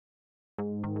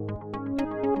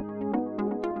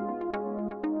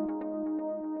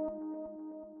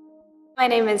My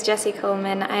name is Jessie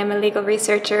Coleman. I am a legal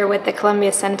researcher with the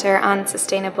Columbia Center on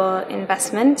Sustainable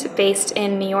Investment based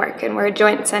in New York, and we're a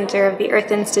joint center of the Earth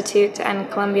Institute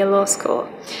and Columbia Law School.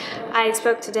 I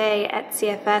spoke today at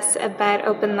CFS about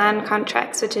open land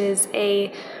contracts, which is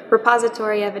a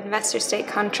repository of investor-state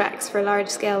contracts for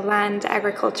large-scale land,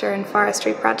 agriculture, and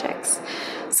forestry projects.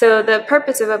 So the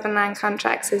purpose of open land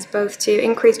contracts is both to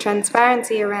increase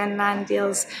transparency around land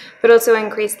deals, but also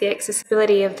increase the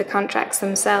accessibility of the contracts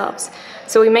themselves.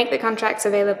 So we make the contracts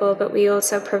available, but we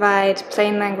also provide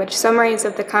plain language summaries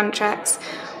of the contracts.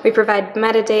 We provide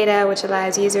metadata, which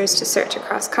allows users to search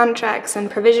across contracts and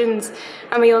provisions,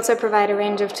 and we also provide a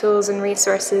range of tools and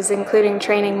resources, including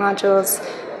training modules,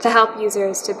 to help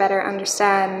users to better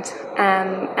understand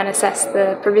and assess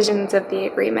the provisions of the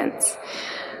agreements.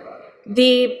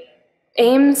 The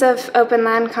aims of open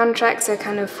land contracts are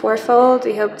kind of fourfold.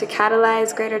 We hope to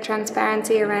catalyze greater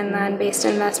transparency around land-based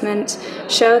investment,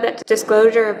 show that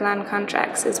disclosure of land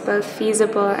contracts is both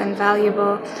feasible and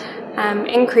valuable,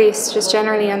 increase just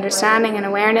generally understanding and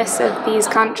awareness of these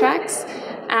contracts,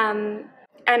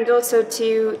 and also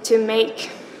to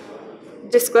make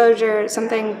disclosure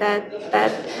something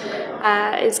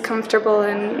that is comfortable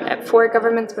for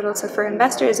governments, but also for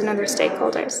investors and other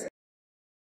stakeholders.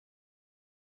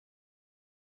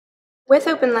 With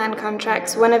open land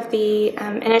contracts, one of the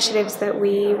initiatives that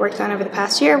we worked on over the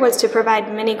past year was to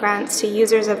provide mini grants to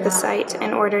users of the site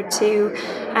in order to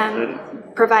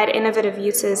provide innovative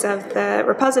uses of the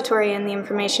repository and the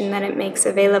information that it makes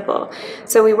available.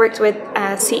 So we worked with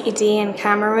CED in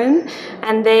Cameroon,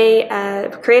 and they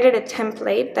created a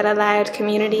template that allowed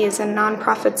communities and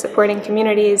nonprofits supporting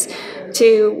communities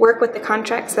to work with the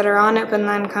contracts that are on open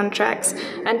land contracts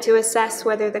and to assess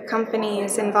whether the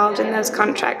companies involved in those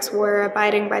contracts were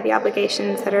abiding by the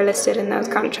obligations that are listed in those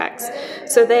contracts.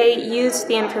 So they used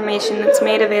the information that's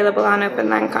made available on open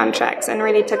land contracts and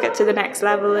really took it to the next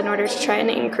level in order to try and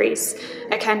increase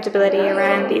accountability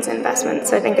around these investments.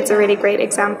 So I think it's a really great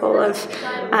example of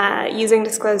using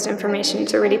disclosed information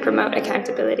to really promote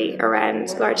accountability around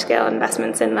large-scale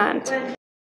investments in land.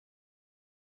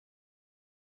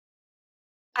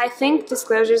 I think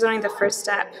disclosure is only the first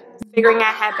step. Figuring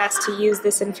out how best to use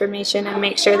this information and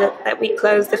make sure that we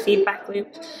close the feedback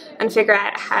loop and figure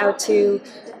out how to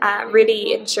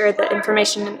really ensure that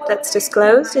information that's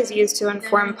disclosed is used to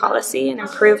inform policy and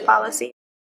improve policy.